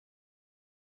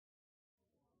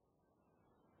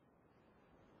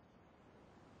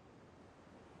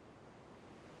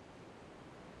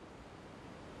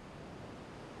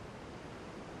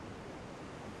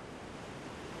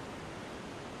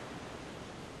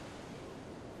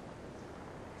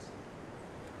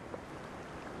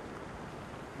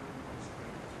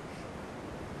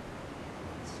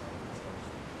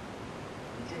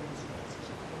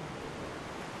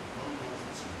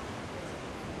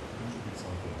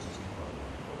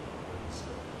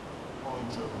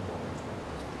German line has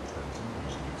been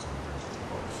using its identity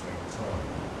by the same time.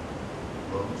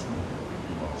 Rome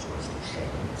 250 miles west of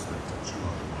Shannon, expected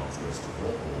 200 miles west of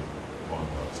Rockall by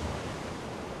that time.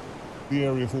 The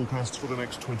area forecast for the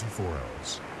next 24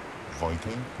 hours.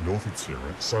 Viking, North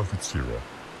Utsire, South Utsire.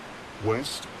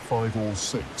 West 5 or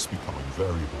 6, becoming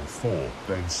variable 4,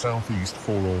 then southeast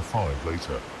 4 or 5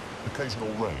 later.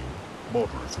 Occasional rain,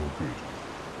 moderate or good.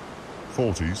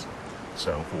 Forties,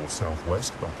 south or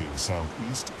southwest, backing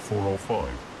southeast 4 or 5.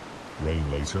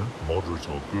 Rain later, moderate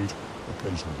or good,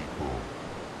 occasionally poor.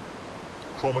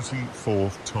 Cromarty,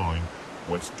 4th, Tyne,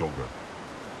 west Dogger.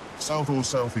 South or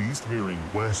southeast, veering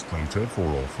west later 4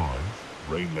 or 5.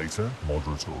 Rain later,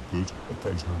 moderate or good,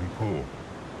 occasionally poor.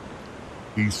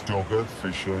 East Dogger,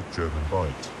 Fisher, German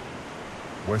Bight.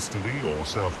 Westerly or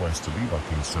southwesterly,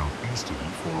 backing southeasterly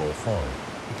 4 or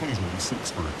 5. Occasionally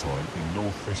 6 for a time in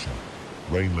North Fisher.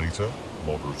 Rain later,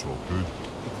 moderate or good,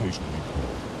 occasionally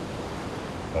poor.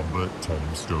 Humber,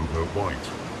 Thames, Dover, Wight.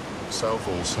 South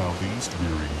or southeast,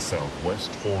 veering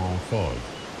southwest 4 or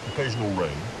 5. Occasional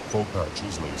rain, fog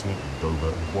patches later in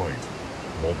Dover and Wight.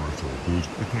 Moderate or good,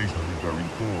 occasionally very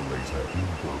poor later in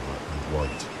Dover and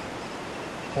Wight.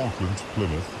 Portland,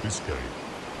 Plymouth, Biscay.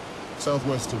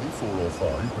 Southwesterly 4 or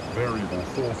 5, but variable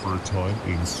 4 for a time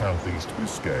in southeast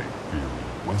Biscay,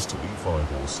 veering westerly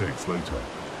 5 or 6 later.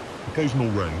 Occasional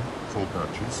rain, fog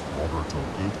patches, moderate or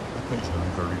good, occasionally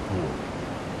very poor.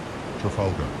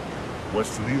 Trafalgar.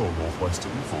 Westerly or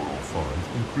northwesterly 4 or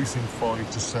 5, increasing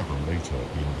 5 to 7 later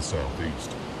in the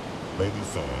southeast. Mainly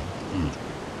fair, good.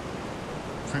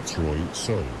 FitzRoy,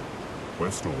 so.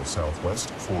 West or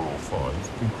southwest 4 or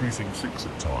 5, increasing 6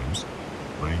 at times.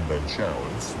 Rain then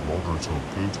showers, moderate or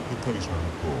good,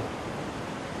 occasionally poor.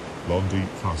 Lundy,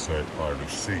 Fastnet,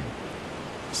 Irish Sea.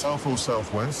 South or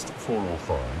southwest 4 or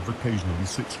 5, occasionally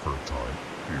 6 for a time,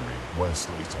 veering west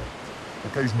later.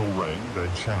 Occasional rain,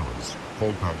 then showers,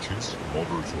 fog patches,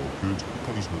 moderate or good,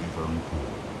 occasionally very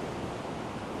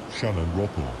poor. Shannon,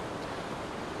 Rockall.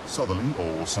 Southerly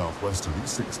or southwesterly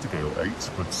 6 to gale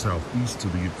 8, but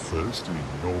southeasterly at first in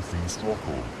northeast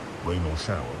Rockall. Rain or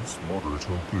showers, moderate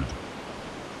or good.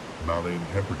 Malin,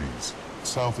 Hebrides.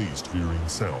 Southeast veering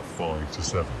south 5 to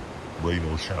 7. Rain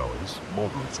or showers,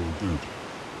 moderate or good.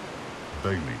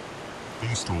 Daily.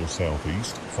 East or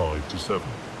southeast 5 to 7.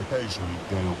 Occasionally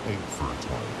gale 8 for a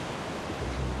time.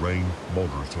 Occasional rain,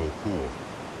 moderate or poor.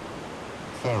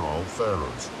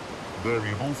 Faeroes.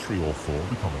 Variable 3 or 4,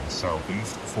 becoming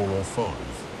southeast 4 or 5.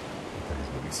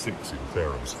 Occasionally 6 in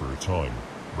Faeroes for a time.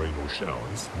 Rain or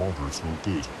showers, moderate or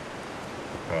good.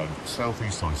 And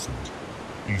southeast Iceland.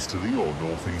 Easterly or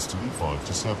northeasterly 5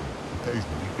 to 7.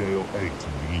 Occasionally gale 8 in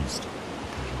the east.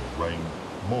 Occasional rain,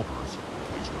 moderate,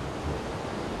 occasionally poor.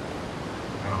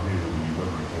 Now here the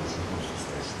weather reports from coastal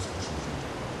stations.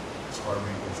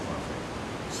 Inspiring automatic.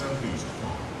 Southeast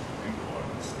 5.